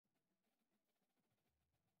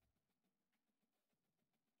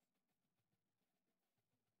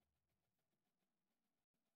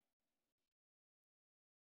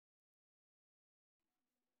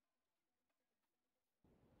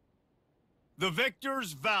The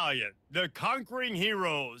victors valiant, the conquering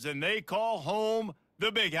heroes, and they call home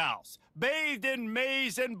the Big House. Bathed in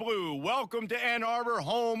maize and blue, welcome to Ann Arbor,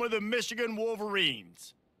 home of the Michigan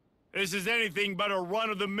Wolverines. This is anything but a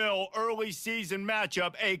run-of-the-mill early season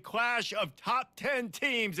matchup, a clash of top 10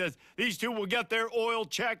 teams as these two will get their oil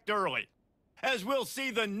checked early. As we'll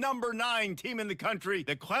see the number 9 team in the country,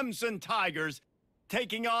 the Clemson Tigers,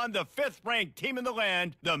 taking on the 5th-ranked team in the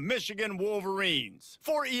land, the Michigan Wolverines.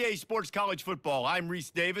 For EA Sports College Football, I'm Reese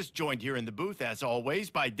Davis, joined here in the booth, as always,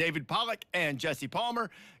 by David Pollack and Jesse Palmer.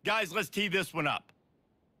 Guys, let's tee this one up.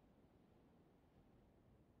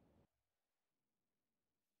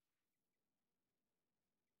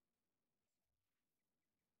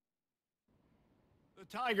 The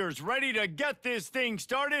Tigers ready to get this thing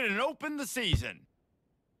started and open the season.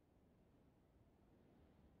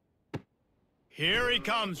 Here he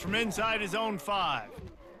comes from inside his own 5.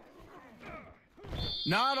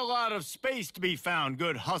 Not a lot of space to be found.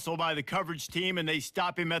 Good hustle by the coverage team, and they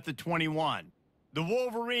stop him at the 21. The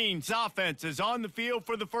Wolverines offense is on the field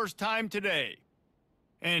for the first time today.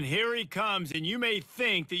 And here he comes, and you may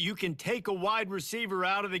think that you can take a wide receiver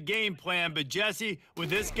out of the game plan, but Jesse, with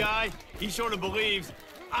this guy, he sort of believes,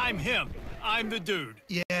 I'm him. I'm the dude.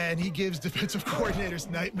 Yeah, and he gives defensive coordinators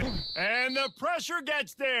nightmares. And the pressure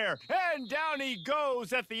gets there, and down he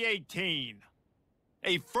goes at the 18.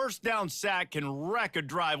 A first down sack can wreck a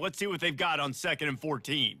drive. Let's see what they've got on 2nd and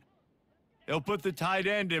 14. They'll put the tight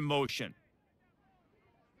end in motion.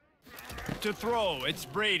 To throw, it's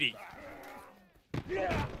Brady.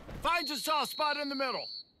 Finds a soft spot in the middle.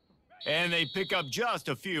 And they pick up just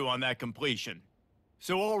a few on that completion.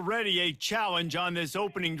 So already a challenge on this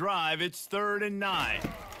opening drive. It's 3rd and 9.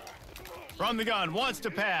 From the gun, wants to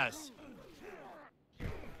pass.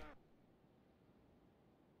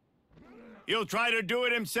 He'll try to do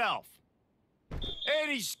it himself. And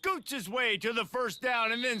he scoots his way to the first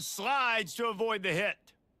down and then slides to avoid the hit.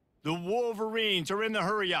 The Wolverines are in the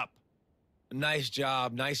hurry-up. Nice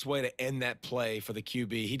job. Nice way to end that play for the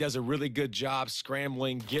QB. He does a really good job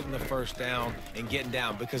scrambling, getting the first down, and getting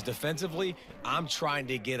down. Because defensively, I'm trying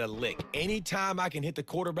to get a lick. Anytime I can hit the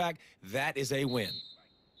quarterback, that is a win.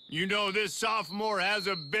 You know, this sophomore has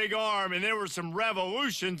a big arm, and there were some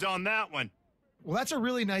revolutions on that one. Well, that's a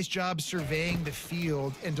really nice job surveying the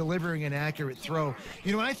field and delivering an accurate throw.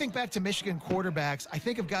 You know, when I think back to Michigan quarterbacks, I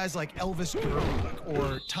think of guys like Elvis Grbac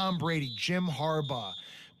or Tom Brady, Jim Harbaugh,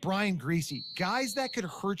 Brian Griese, guys that could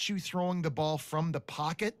hurt you throwing the ball from the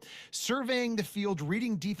pocket, surveying the field,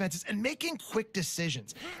 reading defenses, and making quick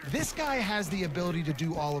decisions. This guy has the ability to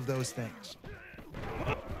do all of those things.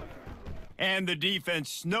 And the defense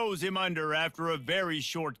snows him under after a very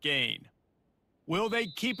short gain. Will they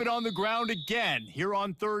keep it on the ground again here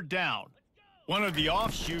on 3rd down? One of the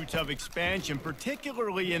offshoots of expansion,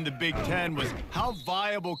 particularly in the Big Ten, was how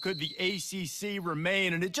viable could the ACC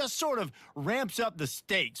remain, and it just sort of ramps up the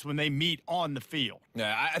stakes when they meet on the field.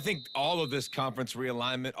 Yeah, I think all of this conference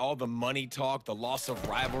realignment, all the money talk, the loss of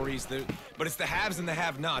rivalries, but it's the haves and the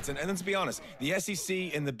have-nots. And let's be honest, the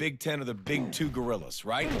SEC and the Big Ten are the big 2 gorillas,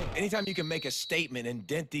 right? Anytime you can make a statement and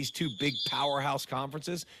dent these 2 big powerhouse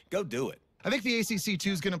conferences, go do it. I think the ACC, too,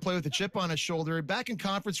 is going to play with a chip on its shoulder. Back in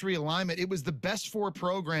conference realignment, it was the best 4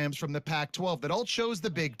 programs from the Pac-12 that all chose the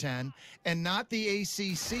Big Ten and not the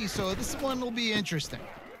ACC, so this one will be interesting.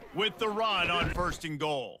 With the run on 1st and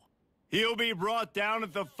goal. He'll be brought down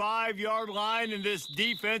at the 5-yard line, and this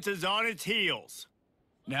defense is on its heels.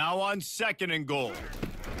 Now on 2nd and goal.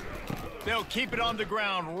 They'll keep it on the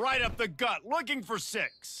ground right up the gut, looking for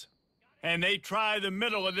 6. And they try the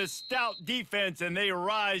middle of this stout defense, and they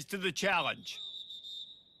rise to the challenge.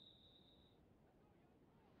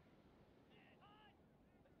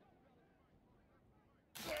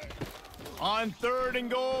 On 3rd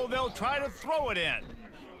and goal, they'll try to throw it in.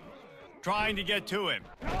 Trying to get to him.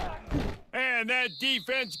 And that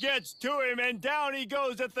defense gets to him, and down he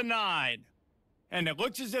goes at the 9. And it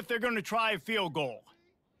looks as if they're going to try a field goal.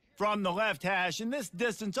 From the left hash, and this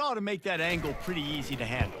distance ought to make that angle pretty easy to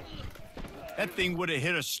handle. That thing would have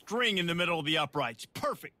hit a string in the middle of the uprights.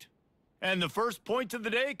 Perfect. And the first points of the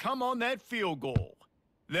day come on that field goal.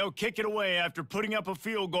 They'll kick it away after putting up a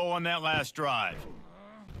field goal on that last drive.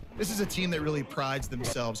 This is a team that really prides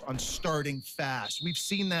themselves on starting fast. We've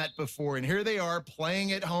seen that before, and here they are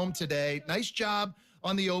playing at home today. Nice job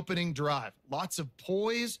on the opening drive. Lots of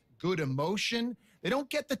poise, good emotion. They don't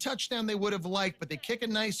get the touchdown they would have liked, but they kick a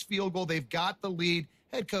nice field goal. They've got the lead.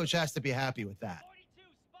 Head coach has to be happy with that.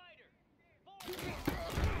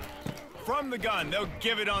 From the gun, they'll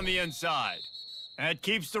give it on the inside. That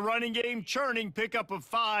keeps the running game churning. Pickup of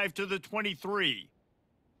 5 to the 23.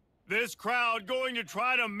 This crowd going to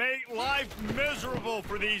try to make life miserable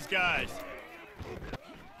for these guys.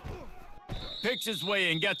 Picks his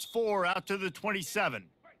way and gets 4 out to the 27.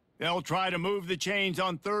 They'll try to move the chains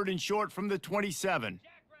on 3rd and short from the 27.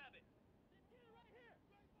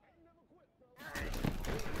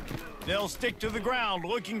 They'll stick to the ground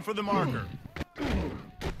looking for the marker.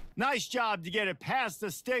 Nice job to get it past the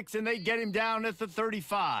sticks, and they get him down at the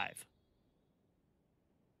 35.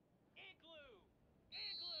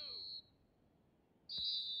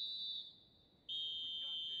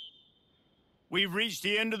 We've reached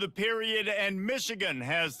the end of the period, and Michigan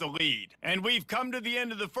has the lead. And we've come to the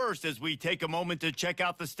end of the first as we take a moment to check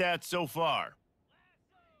out the stats so far.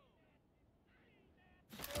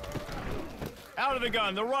 Out of the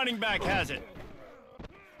gun, the running back has it.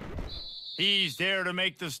 He's there to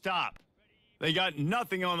make the stop. They got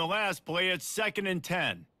nothing on the last play. It's 2nd and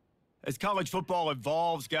 10. As college football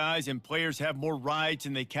evolves, guys, and players have more rights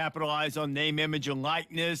and they capitalize on name, image, and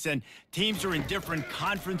likeness, and teams are in different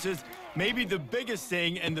conferences, maybe the biggest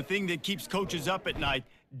thing and the thing that keeps coaches up at night,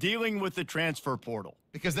 dealing with the transfer portal.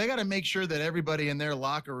 Because they got to make sure that everybody in their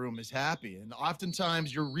locker room is happy. And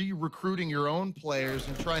oftentimes you're re-recruiting your own players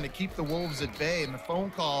and trying to keep the Wolves at bay, and the phone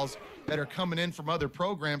calls that are coming in from other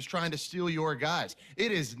programs trying to steal your guys.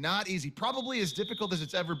 It is not easy. Probably as difficult as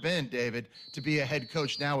it's ever been, David, to be a head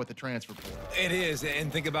coach now with the transfer portal. It is,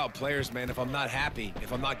 and think about players, man. If I'm not happy,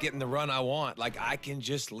 if I'm not getting the run I want, like, I can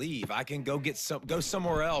just leave. I can go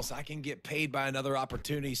somewhere else. I can get paid by another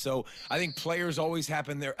opportunity. So I think players always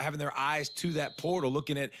having their eyes to that portal,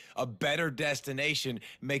 looking at a better destination,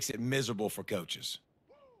 makes it miserable for coaches.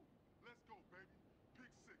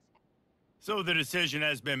 So the decision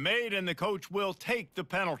has been made, and the coach will take the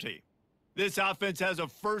penalty. This offense has a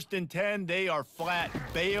 1st and 10. They are flat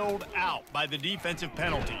bailed out by the defensive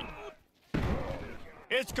penalty.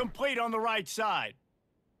 It's complete on the right side.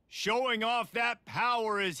 Showing off that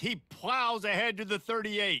power as he plows ahead to the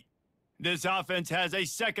 38. This offense has a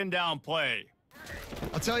 2nd down play.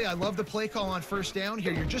 I'll tell you, I love the play call on 1st down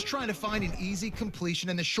here. You're just trying to find an easy completion,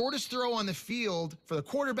 and the shortest throw on the field for the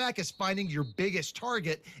quarterback is finding your biggest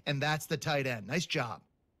target, and that's the tight end. Nice job.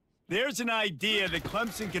 There's an idea that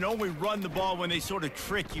Clemson can only run the ball when they sort of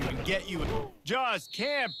trick you and get you. Just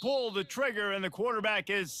can't pull the trigger, and the quarterback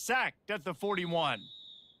is sacked at the 41.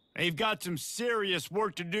 They've got some serious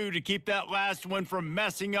work to do to keep that last one from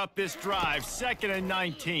messing up this drive. 2nd and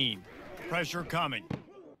 19. Pressure coming.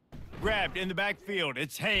 Grabbed in the backfield.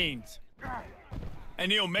 It's Haynes.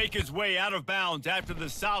 And he'll make his way out of bounds after the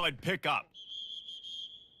solid pickup.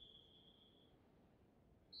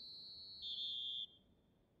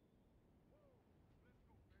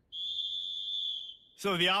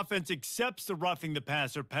 So the offense accepts the roughing the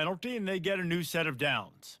passer penalty, and they get a new set of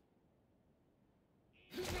downs.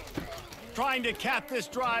 Trying to cap this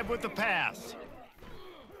drive with the pass.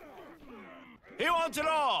 He wants it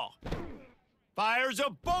all. Fires a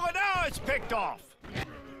bullet. Now it's picked off.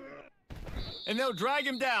 And they'll drag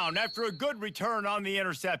him down after a good return on the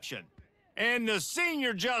interception. And the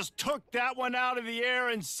senior just took that one out of the air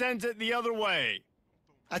and sends it the other way.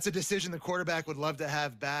 That's a decision the quarterback would love to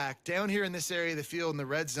have back. Down here in this area of the field in the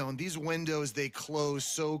red zone, these windows, they close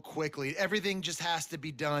so quickly. Everything just has to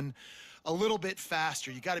be done a little bit faster.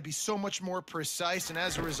 You got to be so much more precise, and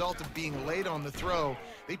as a result of being late on the throw,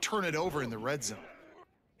 they turn it over in the red zone.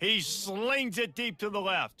 He slings it deep to the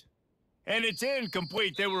left. And it's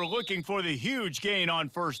incomplete. They were looking for the huge gain on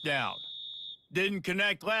 1st down. Didn't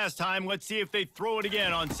connect last time. Let's see if they throw it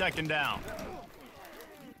again on 2nd down.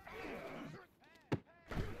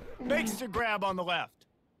 Makes the grab on the left.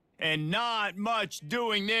 And not much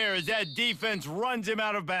doing there as that defense runs him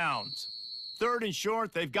out of bounds. 3rd and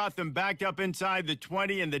short, they've got them backed up inside the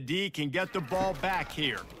 20, and the D can get the ball back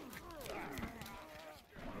here.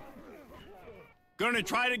 Gonna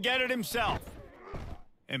try to get it himself.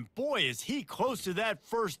 And boy, is he close to that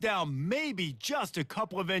 1st down, maybe just a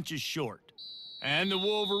couple of inches short. And the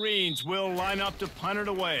Wolverines will line up to punt it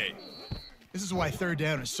away. This is why 3rd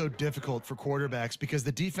down is so difficult for quarterbacks, because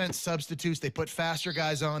the defense substitutes, they put faster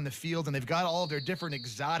guys on the field, and they've got all their different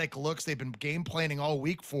exotic looks they've been game planning all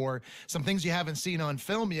week for, some things you haven't seen on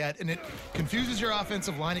film yet, and it confuses your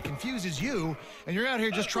offensive line, it confuses you, and you're out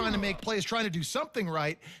here just trying to make plays, trying to do something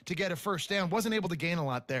right to get a 1st down. Wasn't able to gain a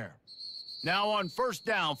lot there. Now on 1st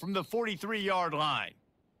down from the 43-yard line.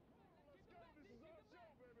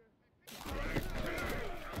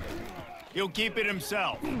 He'll keep it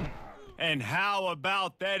himself. And how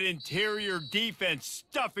about that interior defense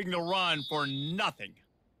stuffing the run for nothing?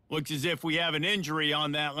 Looks as if we have an injury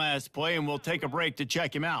on that last play, and we'll take a break to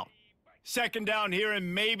check him out. 2nd down here,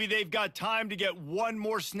 and maybe they've got time to get one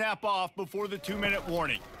more snap off before the 2-minute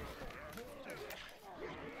warning.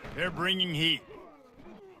 They're bringing heat.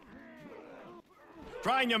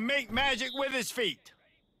 Trying to make magic with his feet.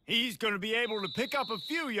 He's going to be able to pick up a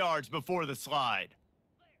few yards before the slide.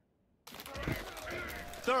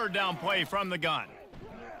 Third down play from the gun.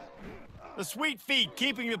 The sweet feet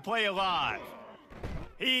keeping the play alive.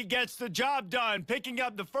 He gets the job done, picking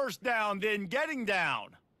up the first down, then getting down.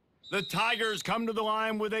 The Tigers come to the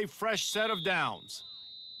line with a fresh set of downs.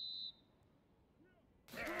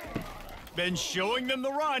 Been showing them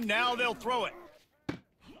the run, now they'll throw it.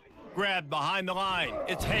 Grabbed behind the line,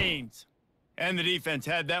 it's Haynes. And the defense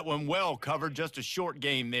had that one well covered, just a short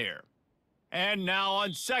game there. And now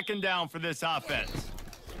on second down for this offense.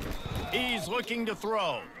 He's looking to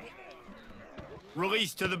throw.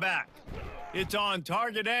 Release to the back. It's on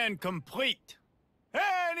target and complete.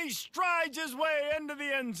 And he strides his way into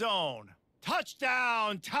the end zone.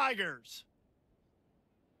 Touchdown, Tigers.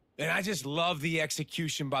 And I just love the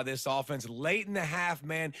execution by this offense. Late in the half,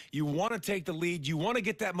 man, you want to take the lead. You want to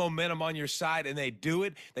get that momentum on your side, and they do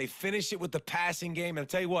it. They finish it with the passing game. And I'll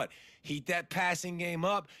tell you what, heat that passing game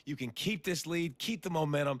up. You can keep this lead, keep the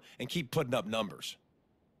momentum, and keep putting up numbers.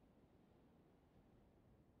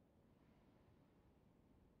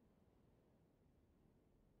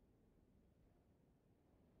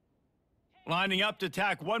 Lining up to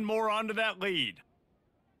tack one more onto that lead.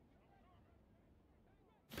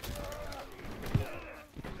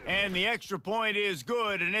 And the extra point is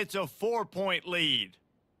good, and it's a 4-point lead.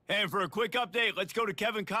 And for a quick update, let's go to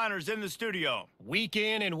Kevin Connors in the studio. Week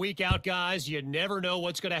in and week out, guys, you never know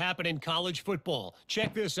what's going to happen in college football.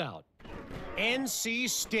 Check this out. NC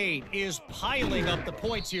State is piling up the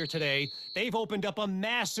points here today. They've opened up a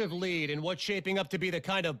massive lead in what's shaping up to be the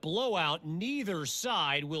kind of blowout neither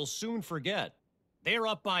side will soon forget. They're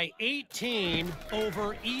up by 18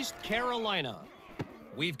 over East Carolina.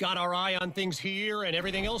 We've got our eye on things here and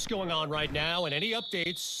everything else going on right now, and any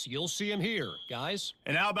updates, you'll see them here, guys.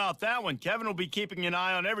 And how about that one? Kevin will be keeping an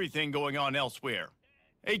eye on everything going on elsewhere.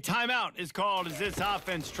 A timeout is called as this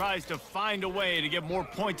offense tries to find a way to get more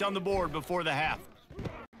points on the board before the half.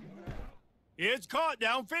 It's caught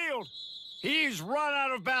downfield. He's run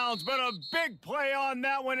out of bounds, but a big play on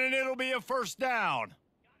that one, and it'll be a first down.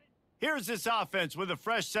 Here's this offense with a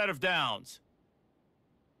fresh set of downs.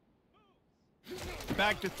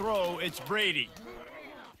 Back to throw, it's Brady.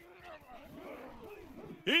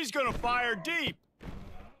 He's going to fire deep.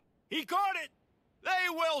 He caught it. They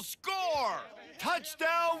will score.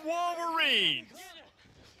 Touchdown, Wolverines.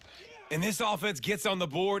 And this offense gets on the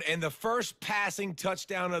board, and the first passing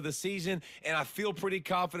touchdown of the season, and I feel pretty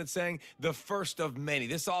confident saying the first of many.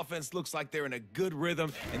 This offense looks like they're in a good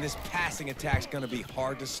rhythm, and this passing attack's going to be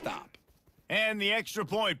hard to stop. And the extra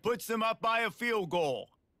point puts them up by a field goal.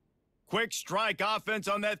 Quick strike offense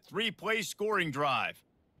on that three-play scoring drive.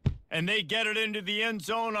 And they get it into the end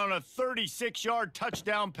zone on a 36-yard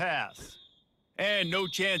touchdown pass. And no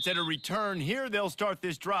chance at a return here. They'll start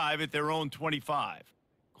this drive at their own 25.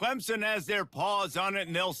 Clemson has their paws on it,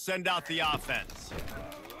 and they'll send out the offense.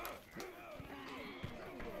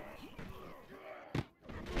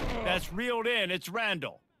 That's reeled in. It's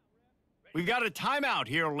Randall. We've got a timeout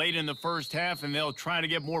here late in the first half, and they'll try to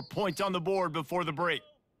get more points on the board before the break.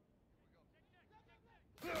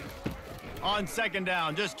 On second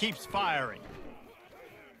down, just keeps firing.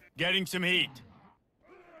 Getting some heat.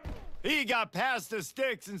 He got past the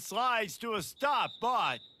sticks and slides to a stop,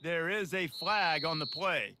 but there is a flag on the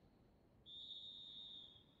play.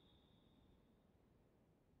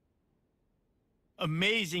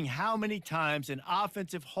 Amazing how many times an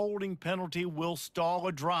offensive holding penalty will stall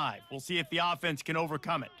a drive. We'll see if the offense can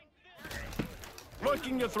overcome it.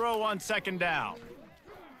 Looking to throw on second down.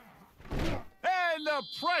 And the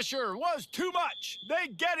pressure was too much. They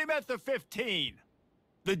get him at the 15.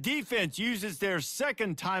 The defense uses their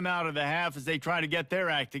second timeout of the half as they try to get their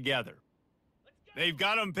act together. They've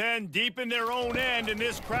got him pinned deep in their own end, and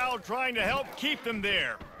this crowd trying to help keep them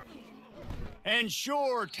there. And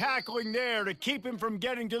Shore tackling there to keep him from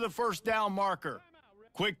getting to the first down marker.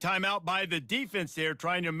 Quick timeout by the defense there,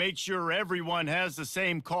 trying to make sure everyone has the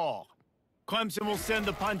same call. Clemson will send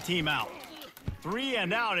the punt team out. 3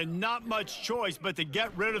 and out, and not much choice but to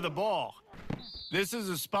get rid of the ball. This is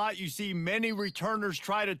a spot you see many returners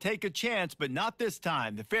try to take a chance, but not this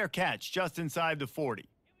time. The fair catch just inside the 40.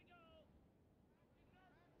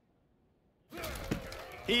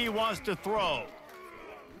 He wants to throw.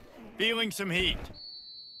 Feeling some heat.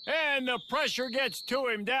 And the pressure gets to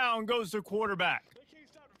him. Down goes the quarterback.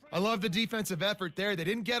 I love the defensive effort there. They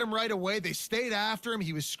didn't get him right away. They stayed after him.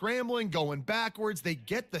 He was scrambling, going backwards. They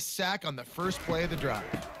get the sack on the first play of the drive.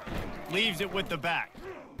 Leaves it with the back.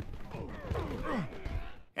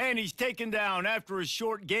 And he's taken down after a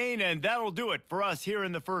short gain, and that'll do it for us here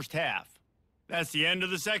in the first half. That's the end of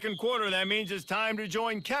the second quarter. That means it's time to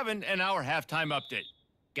join Kevin and our halftime update.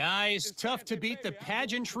 Guys, tough to beat the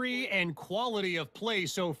pageantry and quality of play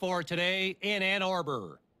so far today in Ann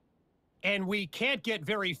Arbor. And we can't get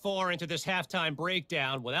very far into this halftime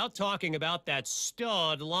breakdown without talking about that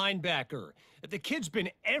stud linebacker. The kid's been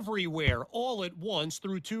everywhere all at once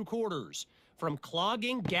through 2 quarters. From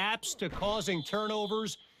clogging gaps to causing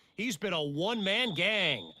turnovers, he's been a one-man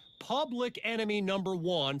gang. Public enemy number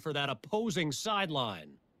 1 for that opposing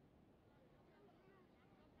sideline.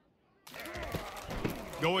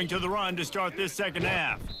 Going to the run to start this second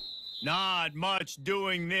half. Not much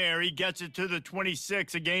doing there. He gets it to the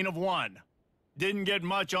 26, a gain of 1. Didn't get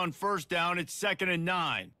much on first down. It's 2nd and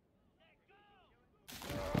 9.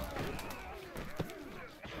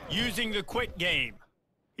 Using the quick game.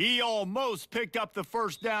 He almost picked up the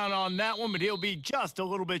first down on that one, but he'll be just a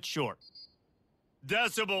little bit short.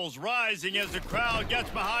 Decibels rising as the crowd gets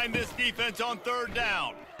behind this defense on 3rd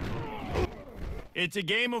down. It's a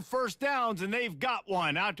game of first downs, and they've got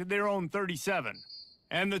one out to their own 37.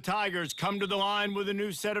 And the Tigers come to the line with a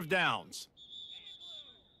new set of downs.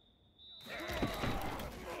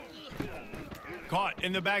 Caught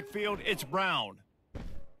in the backfield, it's Brown.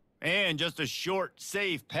 And just a short,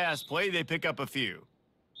 safe pass play, they pick up a few.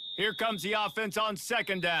 Here comes the offense on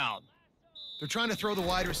 2nd down. They're trying to throw the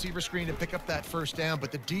wide receiver screen to pick up that first down,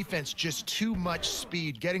 but the defense just too much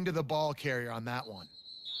speed getting to the ball carrier on that one.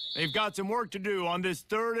 They've got some work to do on this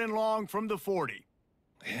 3rd and long from the 40.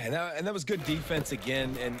 Yeah, and that was good defense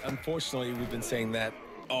again, and unfortunately we've been saying that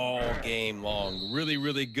all game long. Really,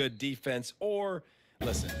 really good defense, or,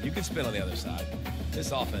 listen, you can spin on the other side.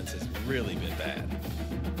 This offense has really been bad.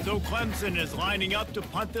 So Clemson is lining up to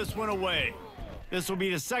punt this one away. This will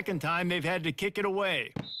be the 2nd time they've had to kick it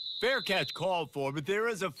away. Fair catch called for, but there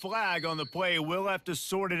is a flag on the play. We'll have to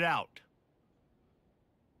sort it out.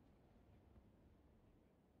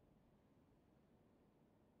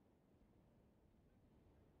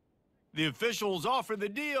 The officials offer the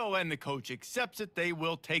deal, and the coach accepts it. They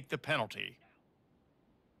will take the penalty.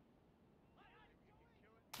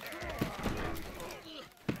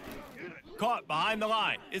 Caught behind the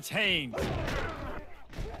line. It's Haynes.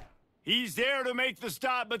 He's there to make the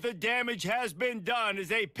stop, but the damage has been done as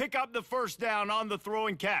they pick up the first down on the throw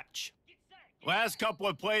and catch. Last couple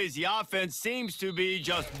of plays, the offense seems to be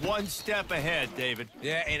just one step ahead, David.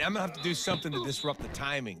 Yeah, and I'm going to have to do something to disrupt the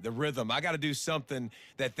timing, the rhythm. I got to do something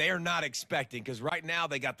that they're not expecting, because right now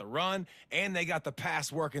they got the run and they got the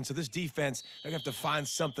pass working. So this defense, they're going to have to find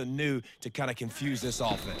something new to kind of confuse this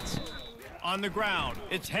offense. On the ground,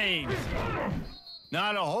 it's Haynes.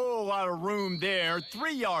 Not a whole lot of room there.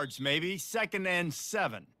 3 yards maybe, 2nd and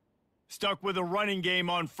 7. Stuck with a running game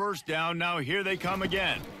on first down. Now here they come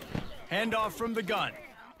again. Handoff from the gun.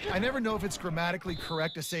 I never know if it's grammatically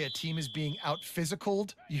correct to say a team is being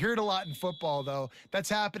out-physicaled. You hear it a lot in football, though. That's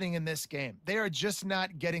happening in this game. They are just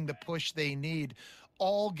not getting the push they need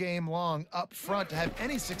all game long up front to have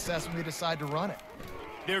any success when they decide to run it.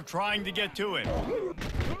 They're trying to get to it.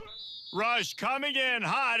 Rush coming in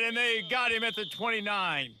hot, and they got him at the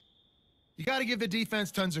 29. You got to give the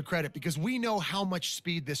defense tons of credit, because we know how much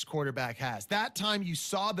speed this quarterback has. That time you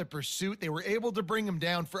saw the pursuit. They were able to bring him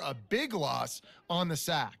down for a big loss on the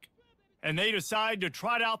sack. And they decide to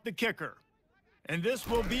trot out the kicker. And this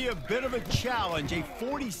will be a bit of a challenge, a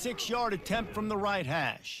 46-yard attempt from the right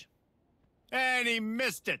hash. And he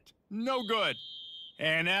missed it. No good.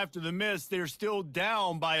 And after the miss, they're still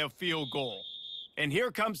down by a field goal. And here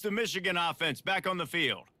comes the Michigan offense back on the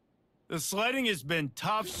field. The sledding has been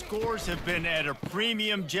tough. Scores have been at a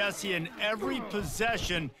premium, Jesse, and every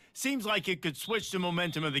possession seems like it could switch the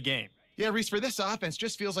momentum of the game. Yeah, Reese, for this offense,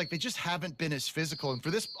 just feels like they just haven't been as physical. And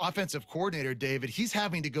for this offensive coordinator, David, he's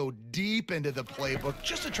having to go deep into the playbook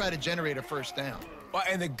just to try to generate a first down. Well,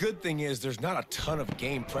 and the good thing is there's not a ton of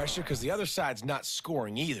game pressure, because the other side's not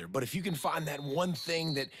scoring either. But if you can find that one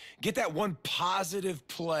thing, get that one positive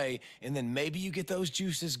play, and then maybe you get those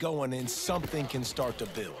juices going and something can start to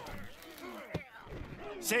build.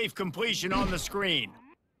 Safe completion on the screen.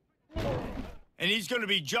 And he's going to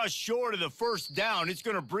be just short of the first down. It's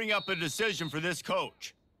going to bring up a decision for this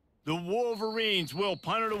coach. The Wolverines will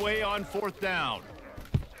punt it away on 4th down.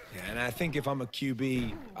 Yeah, and I think if I'm a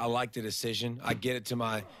QB, I like the decision. I get it to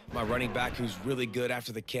my running back, who's really good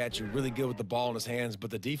after the catch and really good with the ball in his hands,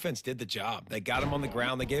 but the defense did the job. They got him on the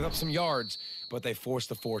ground. They gave up some yards, but they forced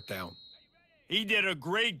the 4th down. He did a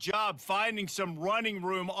great job finding some running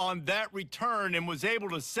room on that return and was able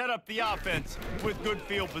to set up the offense with good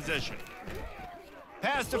field position.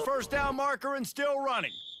 Past the first down marker and still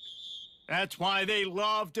running. That's why they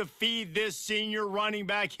love to feed this senior running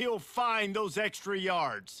back. He'll find those extra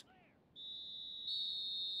yards.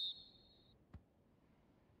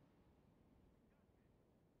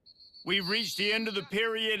 We've reached the end of the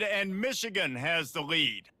period, and Michigan has the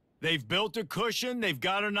lead. They've built a cushion. They've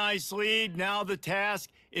got a nice lead. Now the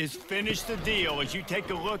task is finish the deal as you take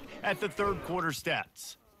a look at the third quarter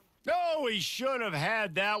stats. Oh, he should have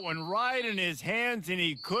had that one right in his hands, and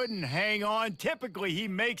he couldn't hang on. Typically, he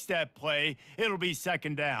makes that play. It'll be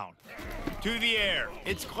second down. To the air.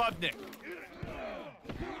 It's Klubnik.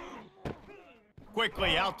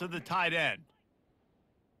 Quickly out to the tight end.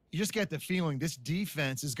 You just get the feeling this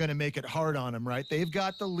defense is going to make it hard on them, right? They've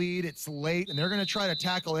got the lead. It's late, and they're going to try to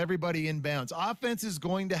tackle everybody inbounds. Offense is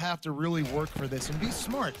going to have to really work for this and be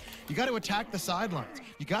smart. You got to attack the sidelines.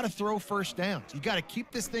 You got to throw first downs. You got to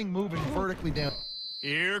keep this thing moving vertically down.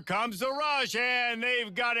 Here comes the rush, and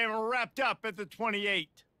they've got him wrapped up at the 28.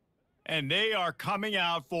 And they are coming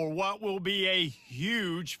out for what will be a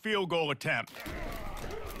huge field goal attempt.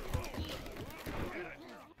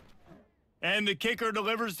 And the kicker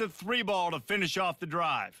delivers the 3-ball to finish off the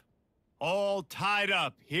drive. All tied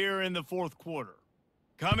up here in the fourth quarter.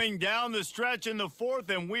 Coming down the stretch in the fourth,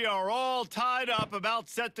 and we are all tied up, about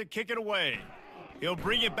set to kick it away. He'll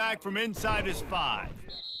bring it back from inside his 5.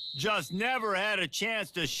 Just never had a chance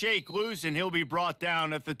to shake loose, and he'll be brought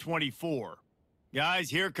down at the 24. Guys,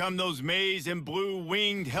 here come those maize and blue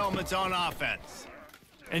winged helmets on offense.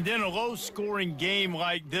 And in a low-scoring game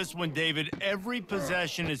like this one, David, every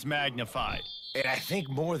possession is magnified. And I think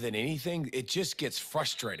more than anything, it just gets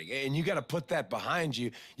frustrating. And you got to put that behind you.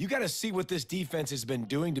 You got to see what this defense has been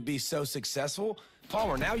doing to be so successful.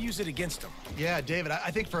 Palmer, now use it against them. Yeah, David,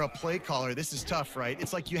 I think for a play caller, this is tough, right?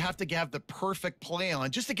 It's like you have to have the perfect play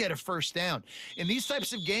on just to get a first down. In these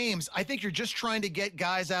types of games, I think you're just trying to get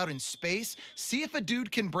guys out in space, see if a dude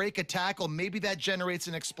can break a tackle. Maybe that generates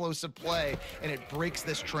an explosive play, and it breaks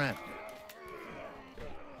this trend.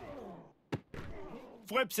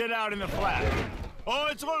 Flips it out in the flat. Oh,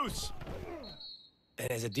 it's loose. And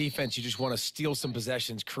as a defense, you just want to steal some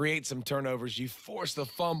possessions, create some turnovers. You force the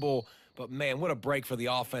fumble. But, man, what a break for the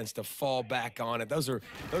offense to fall back on it. Those are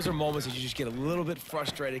moments that you just get a little bit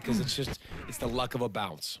frustrated because it's the luck of a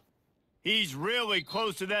bounce. He's really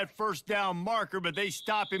close to that first down marker, but they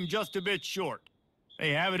stop him just a bit short.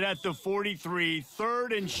 They have it at the 43,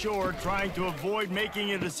 third and short, trying to avoid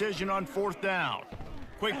making a decision on fourth down.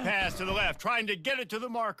 Quick pass to the left, trying to get it to the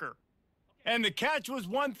marker. And the catch was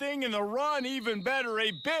one thing, and the run even better.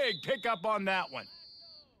 A big pickup on that one.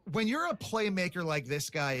 When you're a playmaker like this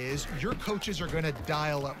guy is, your coaches are going to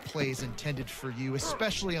dial up plays intended for you,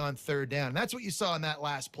 especially on third down. And that's what you saw in that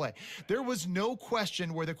last play. There was no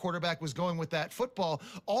question where the quarterback was going with that football.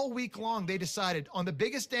 All week long, they decided on the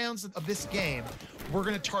biggest downs of this game, we're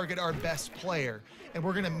going to target our best player, and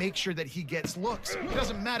we're going to make sure that he gets looks. It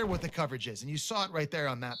doesn't matter what the coverage is, and you saw it right there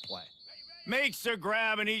on that play. Makes the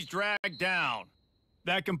grab, and he's dragged down.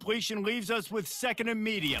 That completion leaves us with second and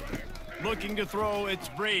medium. Looking to throw, it's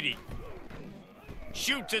Brady.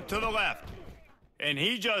 Shoots it to the left. And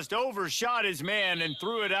he just overshot his man and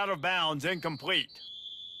threw it out of bounds, incomplete.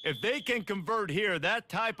 If they can convert here, that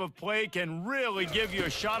type of play can really give you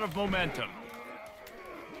a shot of momentum.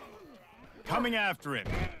 Coming after him.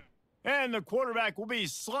 And the quarterback will be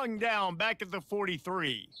slung down back at the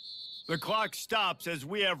 43. The clock stops as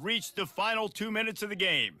we have reached the final 2 minutes of the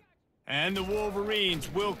game. And the Wolverines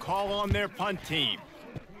will call on their punt team.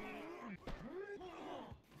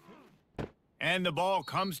 And the ball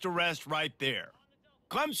comes to rest right there.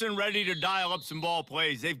 Clemson ready to dial up some ball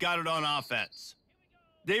plays. They've got it on offense.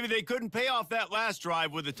 David, they couldn't pay off that last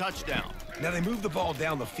drive with a touchdown. Now, they moved the ball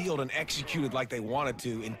down the field and executed like they wanted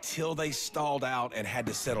to until they stalled out and had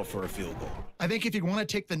to settle for a field goal. I think if you want to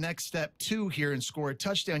take the next step, too, here and score a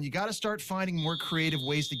touchdown, you got to start finding more creative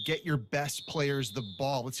ways to get your best players the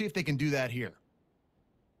ball. Let's see if they can do that here.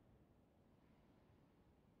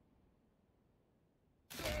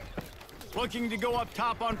 Looking to go up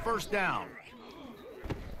top on first down.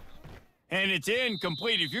 And it's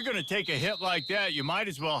incomplete. If you're going to take a hit like that, you might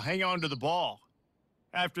as well hang on to the ball.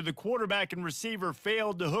 After the quarterback and receiver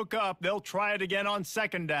failed to hook up, they'll try it again on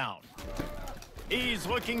second down. He's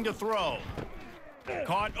looking to throw.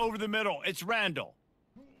 Caught over the middle. It's Randall.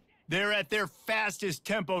 They're at their fastest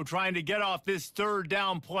tempo trying to get off this third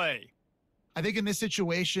down play. I think in this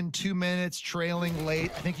situation, 2 minutes, trailing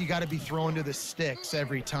late, I think you got to be throwing to the sticks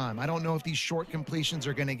every time. I don't know if these short completions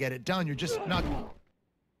are going to get it done. You're just not...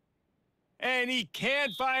 And he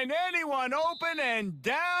can't find anyone open, and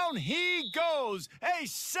down he goes. A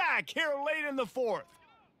sack here late in the fourth.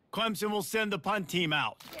 Clemson will send the punt team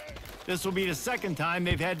out. This will be the second time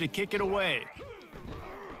they've had to kick it away.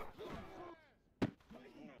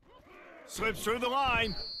 Slips through the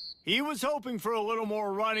line. He was hoping for a little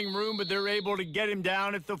more running room, but they're able to get him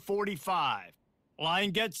down at the 45.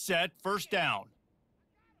 Line gets set, first down.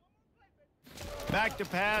 Back to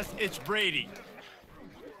pass, it's Brady.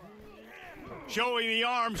 Showing the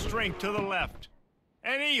arm strength to the left.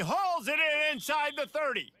 And he hauls it in inside the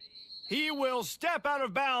 30. He will step out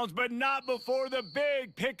of bounds, but not before the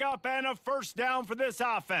big pickup and a first down for this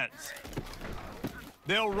offense.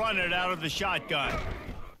 They'll run it out of the shotgun.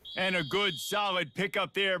 And a good, solid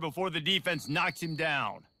pickup there before the defense knocks him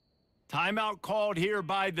down. Timeout called here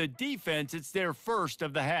by the defense. It's their first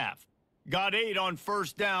of the half. Got 8 on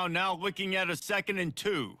first down, now looking at a 2nd and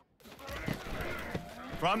 2.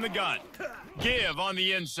 From the gun. Give on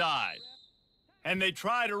the inside. And they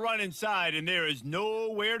try to run inside, and there is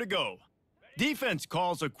nowhere to go. Defense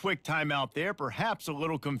calls a quick timeout there, perhaps a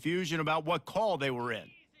little confusion about what call they were in.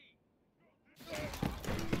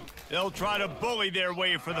 They'll try to bully their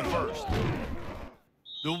way for the first.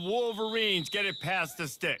 The Wolverines get it past the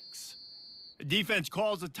sticks. The defense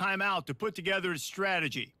calls a timeout to put together a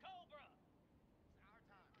strategy.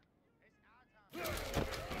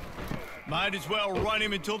 Might as well run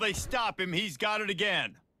him until they stop him. He's got it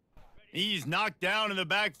again. He's knocked down in the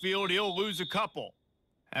backfield. He'll lose a couple.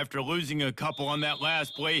 After losing a couple on that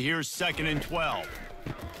last play, here's 2nd and 12.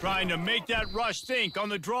 Trying to make that rush think on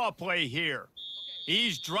the draw play here.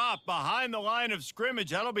 He's dropped behind the line of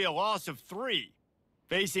scrimmage. That'll be a loss of 3.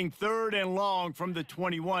 Facing 3rd and long from the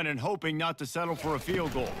 21 and hoping not to settle for a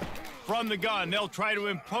field goal. From the gun, they'll try to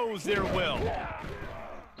impose their will.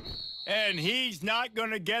 And he's not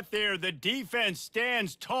going to get there. The defense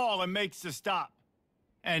stands tall and makes the stop.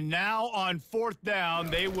 And now on 4th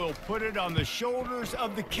down, they will put it on the shoulders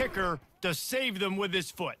of the kicker to save them with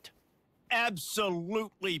his foot.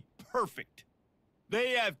 Absolutely perfect.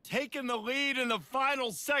 They have taken the lead in the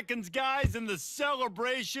final seconds, guys, and the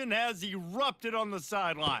celebration has erupted on the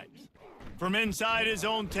sidelines. From inside his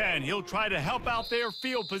own 10, he'll try to help out their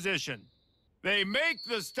field position. They make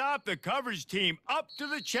the stop, the coverage team up to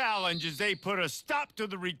the challenge as they put a stop to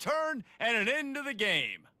the return and an end to the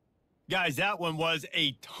game. Guys, that one was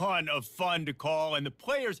a ton of fun to call, and the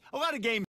players, a lot of game